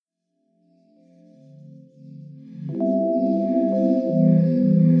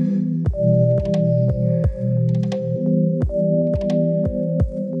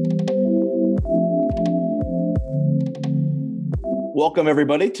Welcome,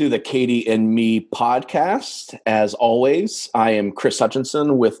 everybody, to the Katie and Me podcast. As always, I am Chris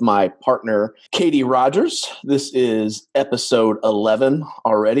Hutchinson with my partner, Katie Rogers. This is episode 11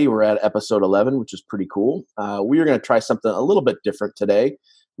 already. We're at episode 11, which is pretty cool. We are going to try something a little bit different today.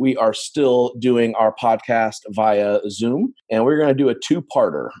 We are still doing our podcast via Zoom, and we're going to do a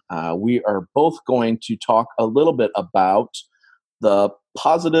two-parter. We are both going to talk a little bit about the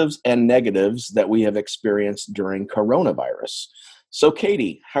positives and negatives that we have experienced during coronavirus. So,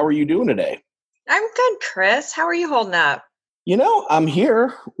 Katie, how are you doing today? I'm good, Chris. How are you holding up? I'm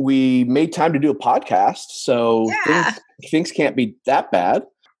here. We made time to do a podcast, so things can't be that bad.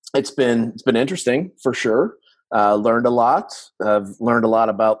 It's been interesting for sure. Learned a lot. I've learned a lot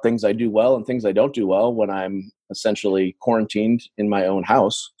about things I do well and things I don't do well when I'm essentially quarantined in my own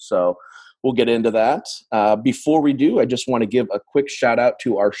house. So we'll get into that. Before we do, I just want to give a quick shout out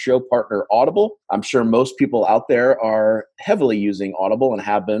to our show partner, Audible. I'm sure most people out there are heavily using Audible and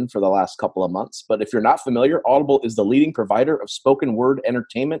have been for the last couple of months. But if you're not familiar, Audible is the leading provider of spoken word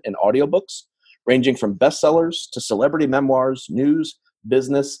entertainment and audiobooks, ranging from bestsellers to celebrity memoirs, news,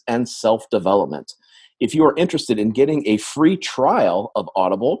 business, and self-development. If you are interested in getting a free trial of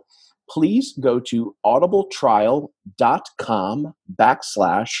Audible, please go to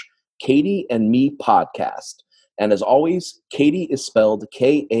audibletrial.com/Katie and Me podcast. And as always, Katie is spelled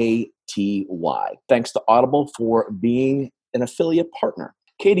Katy. Thanks to Audible for being an affiliate partner.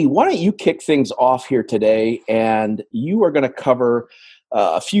 Katie, why don't you kick things off here today? And you are going to cover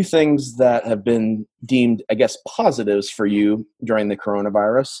a few things that have been deemed, I guess, positives for you during the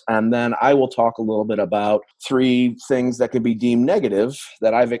coronavirus. And then I will talk a little bit about 3 things that could be deemed negative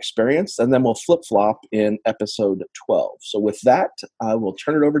that I've experienced. And then we'll flip-flop in episode 12. So with that, I will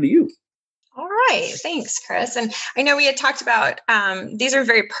turn it over to you. All right. Thanks, Chris. And I know we had talked about these are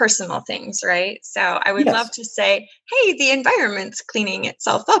very personal things, right? So I would love to say, hey, the environment's cleaning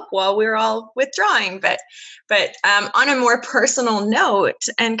itself up while we're all withdrawing. But on a more personal note,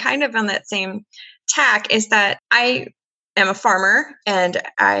 and kind of on that same tack, is that I am a farmer and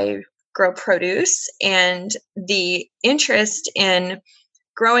I grow produce, and the interest in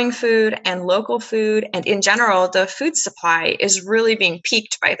growing food and local food and in general, the food supply is really being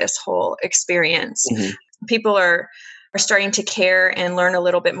piqued by this whole experience. Mm-hmm. People are starting to care and learn a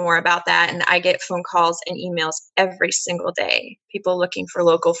little bit more about that. And I get phone calls and emails every single day. People looking for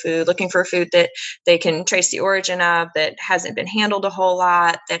local food, looking for food that they can trace the origin of, that hasn't been handled a whole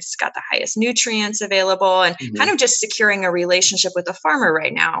lot, that's got the highest nutrients available, and kind of just securing a relationship with a farmer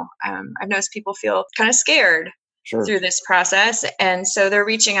right now. I've noticed people feel kind of scared through this process. And so they're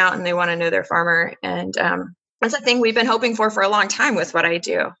reaching out and they want to know their farmer. And that's a thing we've been hoping for a long time with what I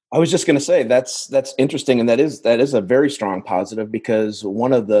do. I was just going to say that's interesting. And that is a very strong positive, because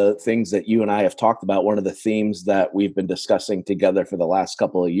one of the things that you and I have talked about, one of the themes that we've been discussing together for the last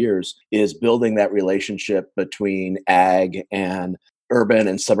couple of years, is building that relationship between ag and urban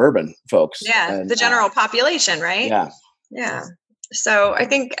and suburban folks. Yeah. And, the general population, right? Yeah. Yeah. So I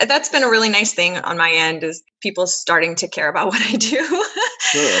think that's been a really nice thing on my end, is people starting to care about what I do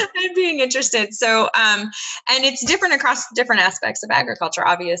and being interested. So, and it's different across different aspects of agriculture,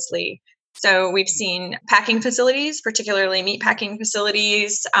 obviously. So we've seen packing facilities, particularly meat packing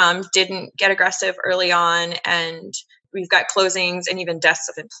facilities, didn't get aggressive early on, and we've got closings and even deaths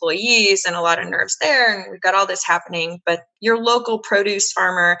of employees and a lot of nerves there. And we've got all this happening. But your local produce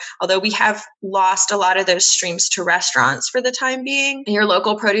farmer, although we have lost a lot of those streams to restaurants for the time being, your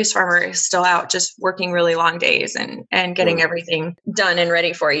local produce farmer is still out just working really long days and getting everything done and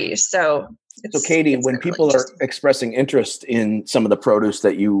ready for you. So Katie, when people are expressing interest in some of the produce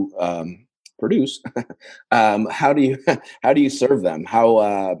that you produce, how do you serve them?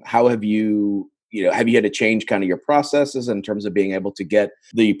 How have you have you had to change kind of your processes in terms of being able to get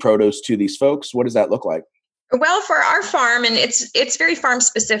the produce to these folks? What does that look like? Well, for our farm, and it's very farm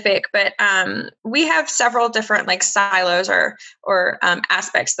specific, but we have several different silos or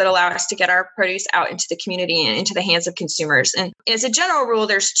aspects that allow us to get our produce out into the community and into the hands of consumers. And as a general rule,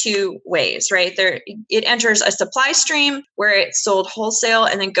 there's 2 ways, right? It enters a supply stream where it's sold wholesale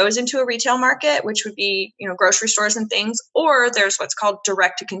and then goes into a retail market, which would be grocery stores and things, or there's what's called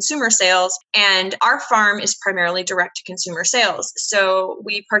direct to consumer sales. And our farm is primarily direct to consumer sales. So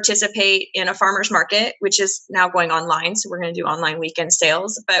we participate in a farmer's market, which is now going online. So we're going to do online weekend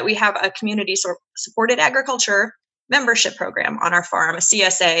sales, but we have a community supported agriculture membership program on our farm, a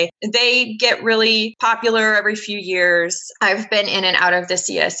CSA. They get really popular every few years. I've been in and out of the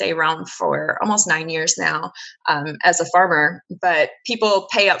CSA realm for almost 9 years now as a farmer, but people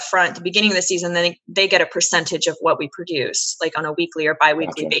pay up front at the beginning of the season, then they get a percentage of what we produce, like on a weekly or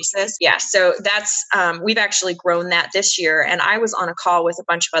biweekly basis. Yeah, so that's, we've actually grown that this year. And I was on a call with a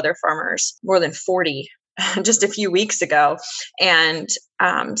bunch of other farmers, more than 40, just a few weeks ago. And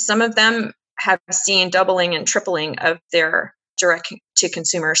some of them have seen doubling and tripling of their direct to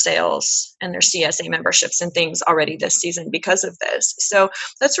consumer sales and their CSA memberships and things already this season because of this. So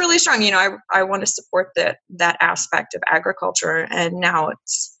that's really strong. I want to support that aspect of agriculture, and now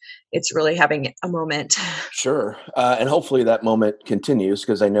it's really having a moment. Sure. And hopefully that moment continues,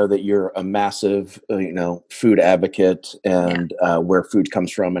 because I know that you're a massive, food advocate, and where food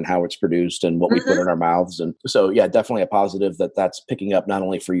comes from and how it's produced and what we put in our mouths. And so, yeah, definitely a positive that that's picking up, not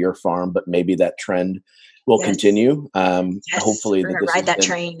only for your farm, but maybe that trend will continue. Hopefully we're gonna ride that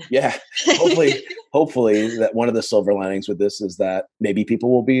train. Yeah. Hopefully that one of the silver linings with this is that maybe people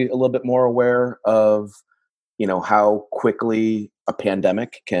will be a little bit more aware of, how quickly a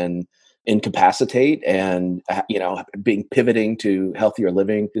pandemic can incapacitate, and pivoting to healthier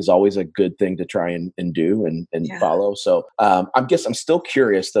living is always a good thing to try and do and follow. So I'm still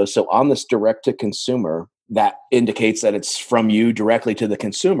curious though. So on this direct to consumer, that indicates that it's from you directly to the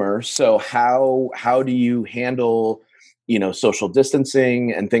consumer. So how do you handle social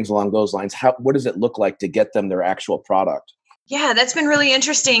distancing and things along those lines? What does it look like to get them their actual product? Yeah, that's been really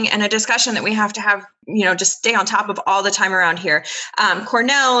interesting, and a discussion that we have to have, just stay on top of all the time around here.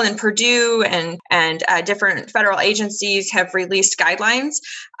 Cornell and Purdue and different federal agencies have released guidelines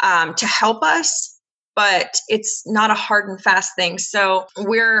to help us, but it's not a hard and fast thing. So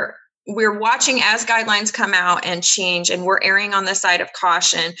we're watching as guidelines come out and change, and we're erring on the side of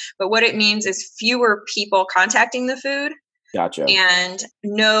caution. But what it means is fewer people contacting the food. Gotcha. And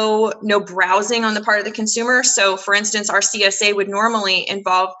no browsing on the part of the consumer. So for instance, our CSA would normally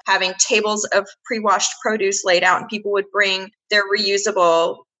involve having tables of pre-washed produce laid out, and people would bring their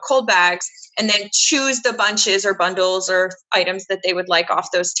reusable cold bags and then choose the bunches or bundles or items that they would like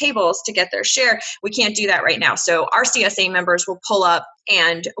off those tables to get their share. We can't do that right now. So our CSA members will pull up,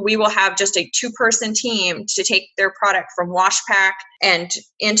 and we will have just a 2-person team to take their product from wash pack and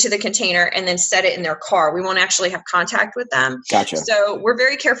into the container and then set it in their car. We won't actually have contact with them. Gotcha. So we're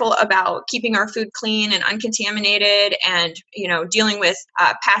very careful about keeping our food clean and uncontaminated, and dealing with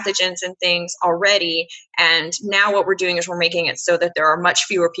pathogens and things already. And now what we're doing is we're making it so that there are much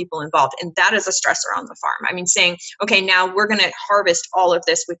fewer people involved. And that is a stressor on the farm. I mean, saying, okay, now we're going to harvest all of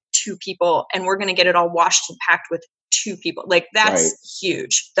this with 2 people, and we're going to get it all washed and packed with 2 people. Like that's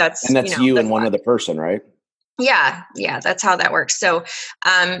huge. That's you and one other person, right? Yeah, that's how that works. So,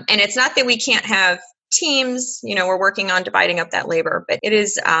 and it's not that we can't have teams, we're working on dividing up that labor, but it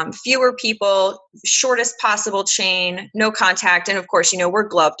is fewer people, shortest possible chain, no contact. And of course, we're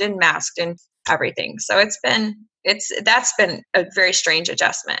gloved and masked and everything. So that's been a very strange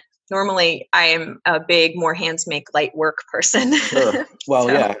adjustment. Normally I am a big, more hands make light work person. Sure.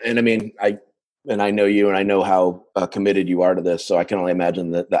 Well, yeah. And I mean, I know you, and I know how committed you are to this. So I can only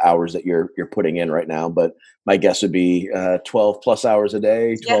imagine the hours that you're putting in right now. But my guess would be 12 plus hours a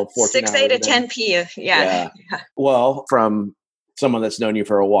day, 12, 14 6 a to 10 p. Yeah. Well, from someone that's known you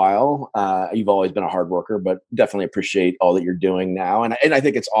for a while, you've always been a hard worker, but definitely appreciate all that you're doing now. And I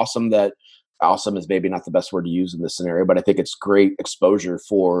think it's awesome that awesome is maybe not the best word to use in this scenario, but I think it's great exposure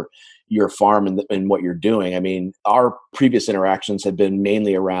for your farm and what you're doing. I mean, our previous interactions had been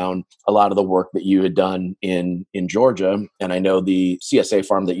mainly around a lot of the work that you had done in Georgia. And I know the CSA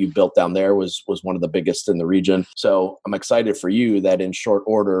farm that you built down there was one of the biggest in the region. So I'm excited for you that in short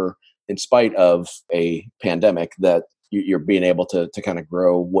order, in spite of a pandemic, that you're being able to kind of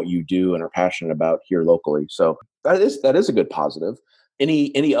grow what you do and are passionate about here locally. So that is a good positive.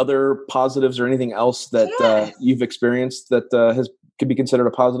 Any other positives or anything else that you've experienced that could be considered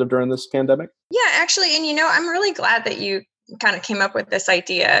a positive during this pandemic? Yeah, actually, and I'm really glad that you kind of came up with this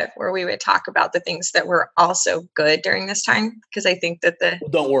idea where we would talk about the things that were also good during this time, because I think that Well,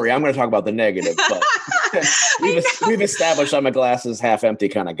 don't worry, I'm going to talk about the negative, but we've established I'm a glasses half empty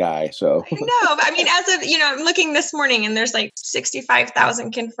kind of guy. So I know, but I mean, as of I'm looking this morning and there's like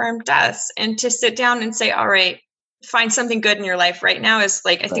 65,000 confirmed deaths, and to sit down and say, all right, find something good in your life right now is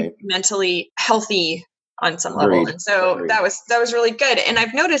like, I think mentally healthy on some level. And so that was really good. And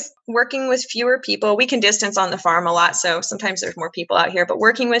I've noticed working with fewer people, we can distance on the farm a lot. So sometimes there's more people out here, but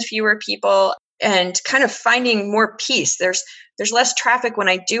working with fewer people and kind of finding more peace. There's less traffic when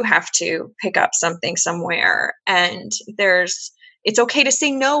I do have to pick up something somewhere. And there's it's okay to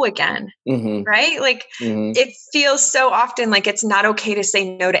say no again. Mm-hmm. Right? Like Mm-hmm. it feels so often like it's not okay to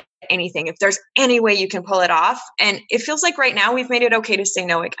say no to anything if there's any way you can pull it off. And it feels like right now we've made it okay to say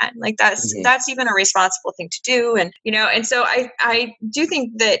no again. Like that's even a responsible thing to do. And and so I do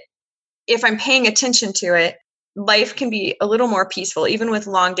think that if I'm paying attention to it, life can be a little more peaceful. Even with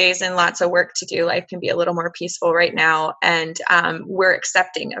long days and lots of work to do, life can be a little more peaceful right now. And we're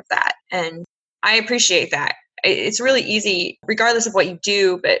accepting of that. And I appreciate that. It's really easy, regardless of what you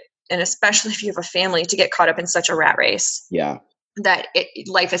do, and especially if you have a family, to get caught up in such a rat race. Yeah. That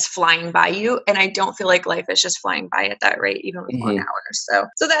life is flying by you. And I don't feel like life is just flying by at that rate, even with long hours.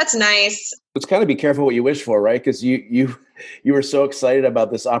 So that's nice. It's kind of be careful what you wish for, right? Because you were so excited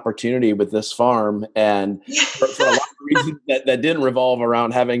about this opportunity with this farm, and for a lot of reasons that didn't revolve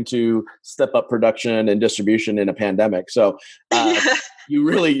around having to step up production and distribution in a pandemic. So you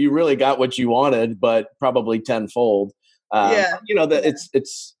really got what you wanted, but probably tenfold. That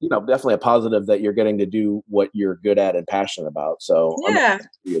it's definitely a positive that you're getting to do what you're good at and passionate about. So I'm happy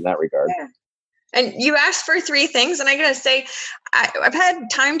in that regard. Yeah. And you asked for 3 things, and I gotta say, I've had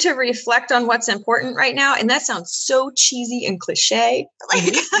time to reflect on what's important right now, and that sounds so cheesy and cliche. Like,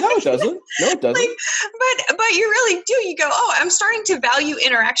 no, it doesn't. No, it doesn't. But you really do. You go, oh, I'm starting to value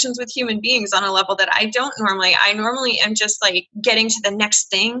interactions with human beings on a level that I don't normally. I normally am just like getting to the next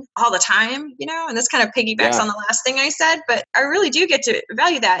thing all the time, and this kind of piggybacks on the last thing I said. But I really do get to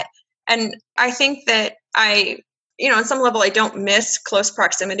value that, and I think that on some level, I don't miss close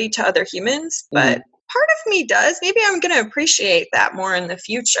proximity to other humans, but part of me does. Maybe I'm going to appreciate that more in the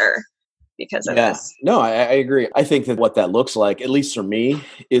future because of this. No, I agree. I think that what that looks like, at least for me,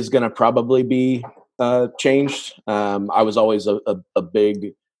 is going to probably be changed. I was always a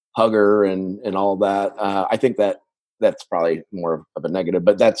big hugger and all that. I think that's probably more of a negative,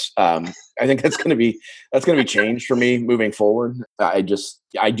 but I think that's going to be changed for me moving forward. I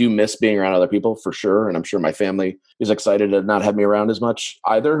do miss being around other people for sure. And I'm sure my family is excited to not have me around as much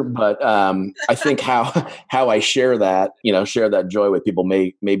either. But I think how I share that joy with people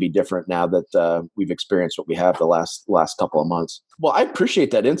may be different now that we've experienced what we have the last couple of months. Well, I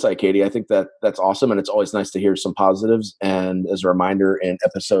appreciate that insight, Katie. I think that's awesome. And it's always nice to hear some positives. And as a reminder, in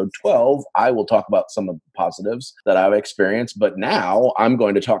episode 12, I will talk about some of the positives that I've experienced. But now I'm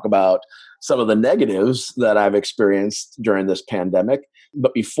going to talk about some of the negatives that I've experienced during this pandemic.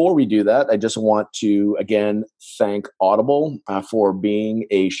 But before we do that, I just want to, again, thank Audible for being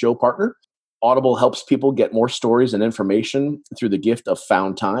a show partner. Audible helps people get more stories and information through the gift of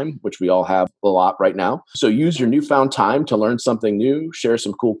found time, which we all have a lot right now. So use your newfound time to learn something new, share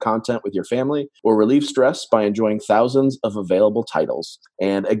some cool content with your family, or relieve stress by enjoying thousands of available titles.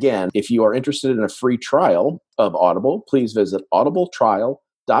 And again, if you are interested in a free trial of Audible, please visit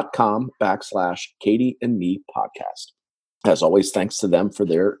audibletrial.com/Katie and Me podcast. As always, thanks to them for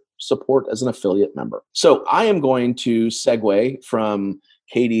their support as an affiliate member. So I am going to segue from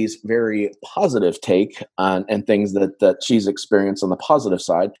Katie's very positive take on and things that she's experienced on the positive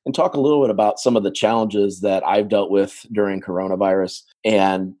side and talk a little bit about some of the challenges that I've dealt with during coronavirus.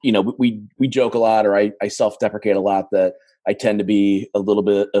 And, we joke a lot, or I self-deprecate a lot that I tend to be a little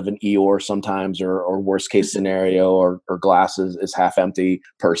bit of an Eeyore sometimes, or worst case scenario, or glass is half empty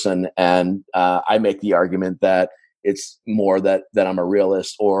person. And I make the argument that it's more that I'm a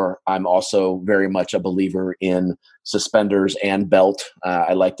realist, or I'm also very much a believer in suspenders and belt.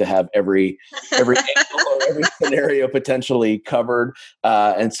 I like to have every angle or every scenario potentially covered.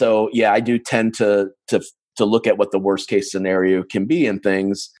 And so, I do tend to look at what the worst case scenario can be in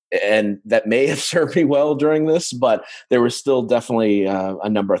things. And that may have served me well during this, but there was still definitely a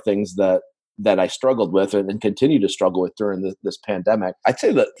number of things that I struggled with and continue to struggle with during this pandemic. I'd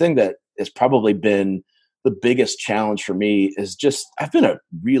say the thing that has probably been the biggest challenge for me is just I've been a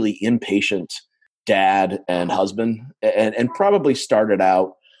really impatient dad and husband, and probably started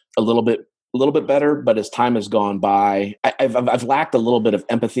out a little bit better, but as time has gone by, I've lacked a little bit of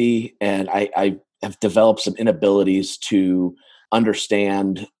empathy, and I have developed some inabilities to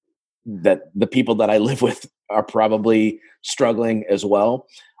understand that the people that I live with are probably struggling as well.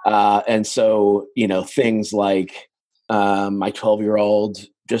 And so, things like my 12-year-old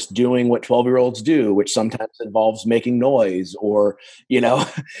just doing what 12-year-olds do, which sometimes involves making noise or,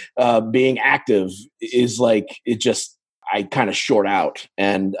 being active, is like, I kind of short out.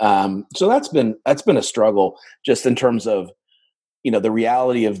 And so that's been a struggle, just in terms of, the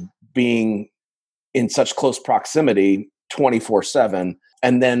reality of being in such close proximity 24/7.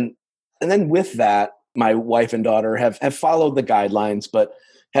 And then with that, my wife and daughter have followed the guidelines, but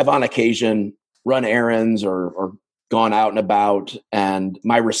have on occasion run errands or gone out and about, and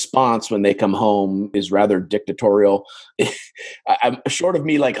my response when they come home is rather dictatorial. I'm short of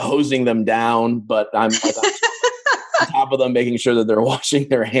me like hosing them down, but I'm like on top of them, making sure that they're washing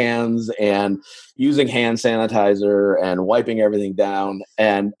their hands and using hand sanitizer and wiping everything down.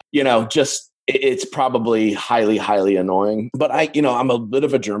 And, just it's probably highly, highly annoying. But I'm a bit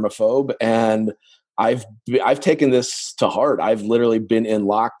of a germaphobe, and I've taken this to heart. I've literally been in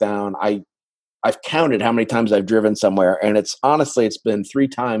lockdown. I've counted how many times I've driven somewhere, and it's been 3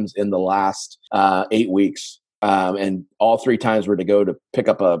 times in the last 8 weeks. And all 3 times were to go to pick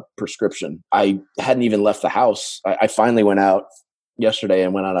up a prescription. I hadn't even left the house. I finally went out yesterday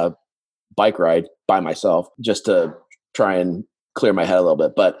and went on a bike ride by myself just to try and clear my head a little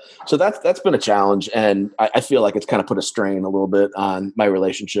bit. But so that's been a challenge, and I feel like it's kind of put a strain a little bit on my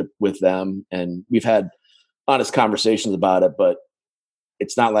relationship with them. And we've had honest conversations about it, but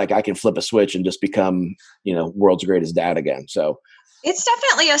it's not like I can flip a switch and just become, world's greatest dad again. So it's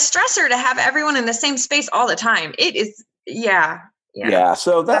definitely a stressor to have everyone in the same space all the time. It is. Yeah. Yeah.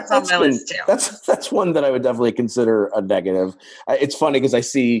 So that's one that I would definitely consider a negative. It's funny because I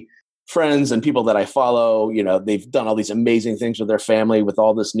see friends and people that I follow, they've done all these amazing things with their family with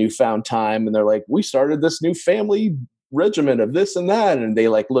all this newfound time. And they're like, we started this new family regimen of this and that. And they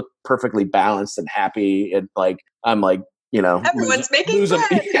like look perfectly balanced and happy. And like, I'm like, everyone's making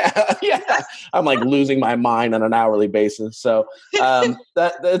bread. Yeah. I'm like losing my mind on an hourly basis. So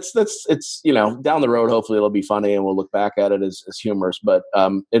it's down the road, hopefully it'll be funny and we'll look back at it as humorous. But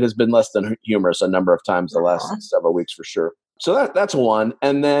it has been less than humorous a number of times the last several weeks for sure. So that's one.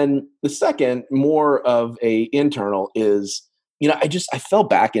 And then the second, more of a internal, is I fell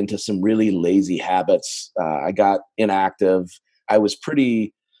back into some really lazy habits. I got inactive. I was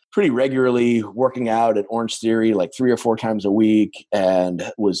pretty regularly working out at Orange Theory like 3 or 4 times a week,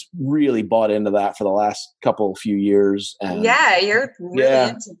 and was really bought into that for the last few years. And you're really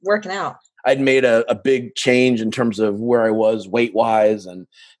into working out. I'd made a big change in terms of where I was weight wise, and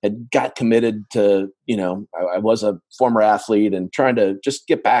had got committed to, I was a former athlete and trying to just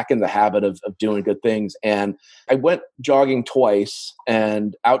get back in the habit of doing good things. And I went jogging twice,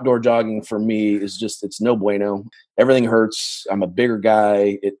 and outdoor jogging for me is it's no bueno. Everything hurts. I'm a bigger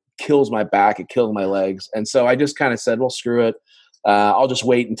guy. It kills my back. It kills my legs. And so I just kind of said, well, screw it. I'll just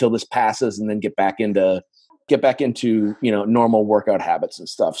wait until this passes and then get back into normal workout habits and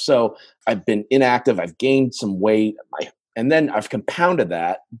stuff. So I've been inactive. I've gained some weight. And then I've compounded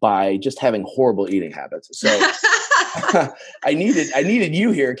that by just having horrible eating habits. So I needed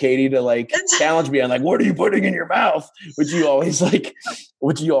you here, Katie, to like challenge me on like, what are you putting in your mouth? Which you always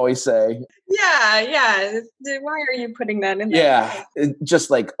say. Yeah. Why are you putting that in there? Yeah. Just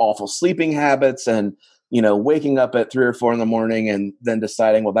like awful sleeping habits, and waking up at 3 or 4 in the morning and then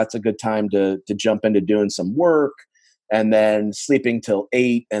deciding, well, that's a good time to jump into doing some work, and then sleeping till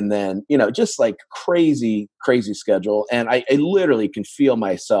 8, and then, just like crazy, crazy schedule. And I literally can feel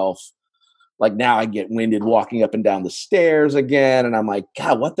myself, like now I get winded walking up and down the stairs again. And I'm like,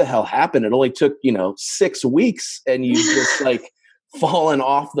 God, what the hell happened? It only took, 6 weeks and you just like fallen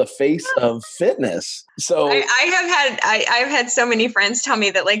off the face of fitness. So I've had so many friends tell me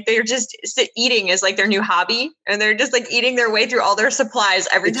that like they're just eating is like their new hobby, and they're just like eating their way through all their supplies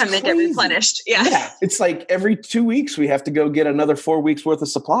every time they get replenished. Yeah. It's like every 2 weeks we have to go get another 4 weeks worth of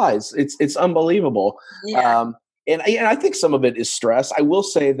supplies. It's unbelievable. Yeah. And I think some of it is stress. I will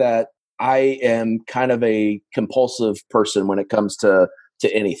say that I am kind of a compulsive person when it comes to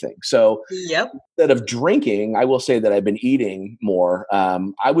anything. So instead of drinking, I will say that I've been eating more.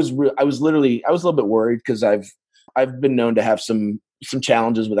 I was a little bit worried because I've been known to have some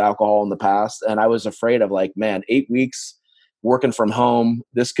challenges with alcohol in the past. And I was afraid of like, man, 8 weeks working from home,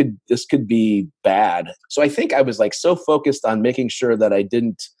 this could be bad. So I think I was like so focused on making sure that I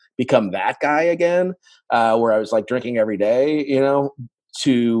didn't become that guy again, where I was like drinking every day,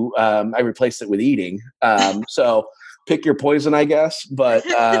 I replaced it with eating. So pick your poison, I guess. But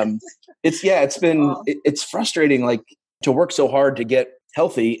it's frustrating, like to work so hard to get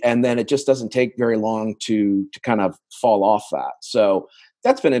healthy, and then it just doesn't take very long to kind of fall off that. So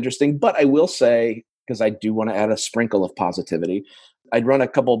that's been interesting. But I will say, because I do want to add a sprinkle of positivity, I'd run a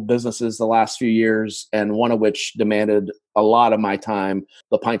couple of businesses the last few years, and one of which demanded a lot of my time.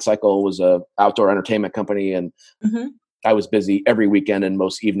 The Pint Cycle was a outdoor entertainment company, and I was busy every weekend and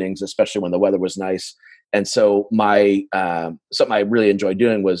most evenings, especially when the weather was nice. And so something I really enjoyed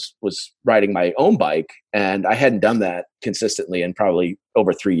doing was riding my own bike, and I hadn't done that consistently in probably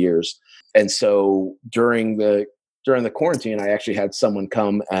over 3 years. And so during the quarantine, I actually had someone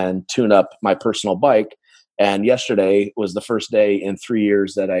come and tune up my personal bike, And yesterday was the first day in 3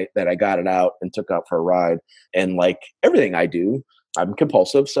 years that I got it out and took out for a ride. And like everything I do, I'm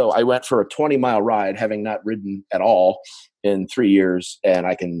compulsive. So I went for a 20-mile ride, having not ridden at all in 3 years, and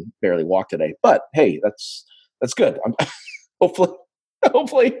I can barely walk today. But hey, that's good. I'm hopefully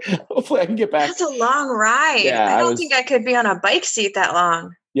hopefully I can get back. That's a long ride. Yeah, I don't think I could be on a bike seat that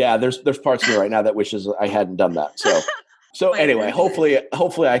long. Yeah, there's parts of me right now that wishes I hadn't done that. So anyway,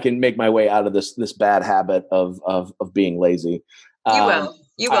 hopefully I can make my way out of this bad habit of being lazy.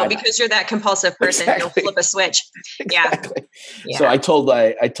 You will, because you're that compulsive person. Exactly. You'll flip a switch. Exactly. Yeah. So I told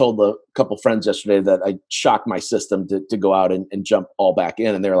a couple friends yesterday that I shocked my system to go out and jump all back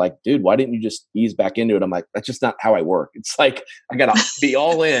in. And they're like, dude, why didn't you just ease back into it? I'm like, that's just not how I work. It's like, I got to be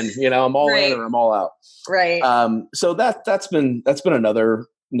all in, I'm all in or I'm all out. Right. So that's been another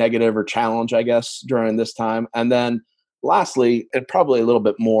negative or challenge, I guess, during this time. And then lastly, and probably a little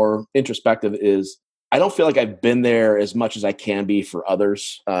bit more introspective, is I don't feel like I've been there as much as I can be for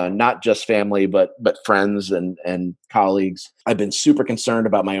others, not just family, but friends and colleagues. I've been super concerned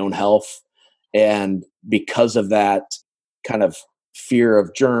about my own health. And because of that kind of fear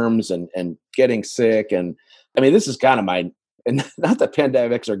of germs and getting sick. And I mean, this is kind of and not that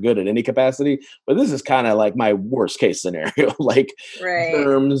pandemics are good at any capacity, but this is kind of like my worst case scenario, like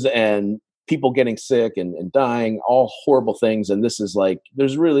germs and people getting sick and dying, all horrible things. And this is like,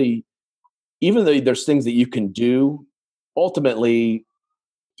 there's really, even though there's things that you can do, ultimately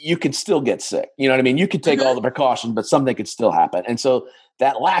you could still get sick. You know what I mean? You could take all the precautions, but something could still happen. And so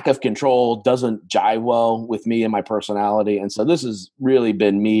that lack of control doesn't jive well with me and my personality. And so this has really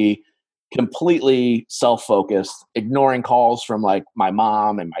been me completely self-focused, ignoring calls from like my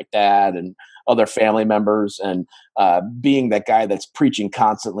mom and my dad and other family members, and being that guy that's preaching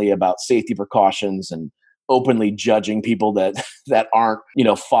constantly about safety precautions and openly judging people that aren't,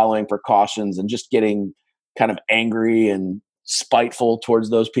 following precautions, and just getting kind of angry and spiteful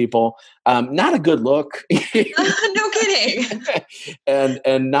towards those people. Not a good look. No kidding.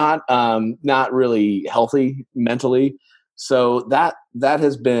 and not really healthy mentally. So that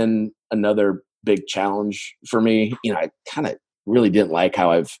has been another big challenge for me. I kind of really didn't like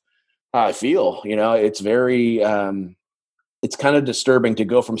how I feel. It's very it's kind of disturbing to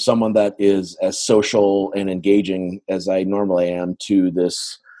go from someone that is as social and engaging as I normally am to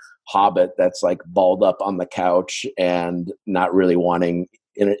this hobbit that's like balled up on the couch and not really wanting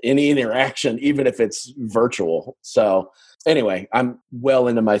any interaction, even if it's virtual. So anyway, I'm well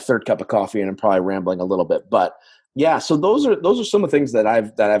into my third cup of coffee and I'm probably rambling a little bit, but yeah. So those are some of the things that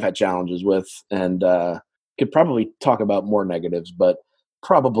I've had challenges with, and could probably talk about more negatives, but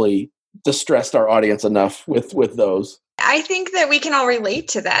probably distressed our audience enough with those. I think that we can all relate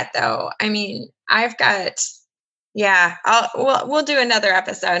to that, though. I mean, I've got, we'll do another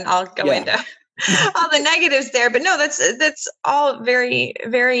episode and I'll go into all the negatives there, but no, that's all very,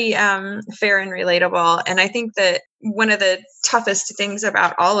 very fair and relatable. And I think that one of the toughest things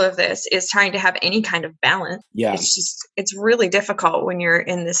about all of this is trying to have any kind of balance. Yeah. It's really difficult when you're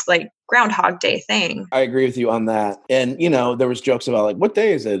in this like Groundhog Day thing. I agree with you on that. And, there was jokes about like, what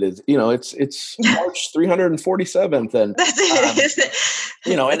day is it? It's March 347th. And, that's it.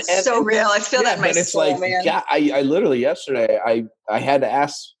 It's so real. I feel that in my soul, like, man. Yeah, I literally yesterday, I had to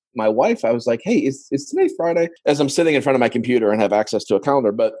ask my wife, I was like, hey, is today Friday? As I'm sitting in front of my computer and have access to a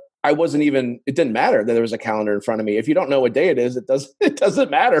calendar, but it didn't matter that there was a calendar in front of me. If you don't know what day it is, it doesn't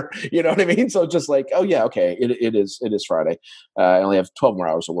matter. You know what I mean? So just like, oh yeah, okay. It is Friday. I only have 12 more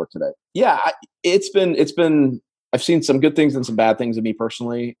hours of work today. Yeah. It's been, I've seen some good things and some bad things in me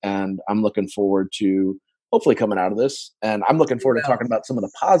personally. And I'm looking forward to hopefully coming out of this. And I'm looking forward to talking about some of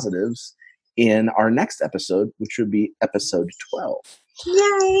the positives in our next episode, which would be episode 12.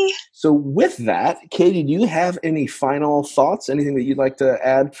 Yay. So with that, Katie, do you have any final thoughts? Anything that you'd like to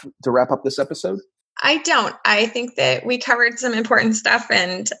add to wrap up this episode? I don't. I think that we covered some important stuff,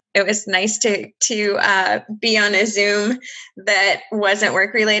 and it was nice to be on a Zoom that wasn't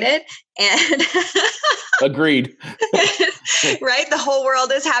work related. And agreed. Right, the whole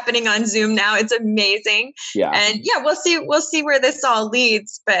world is happening on Zoom now. It's amazing. Yeah. And yeah, we'll see where this all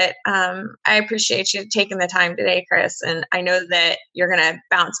leads. But I appreciate you taking the time today, Chris. And I know that you're going to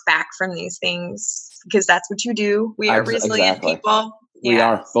bounce back from these things because that's what you do. We are resilient people. We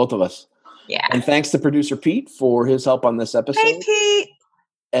are, both of us. Yeah. And thanks to producer Pete for his help on this episode. Hey, Pete.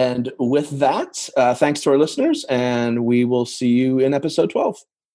 And with that, thanks to our listeners, and we will see you in episode 12.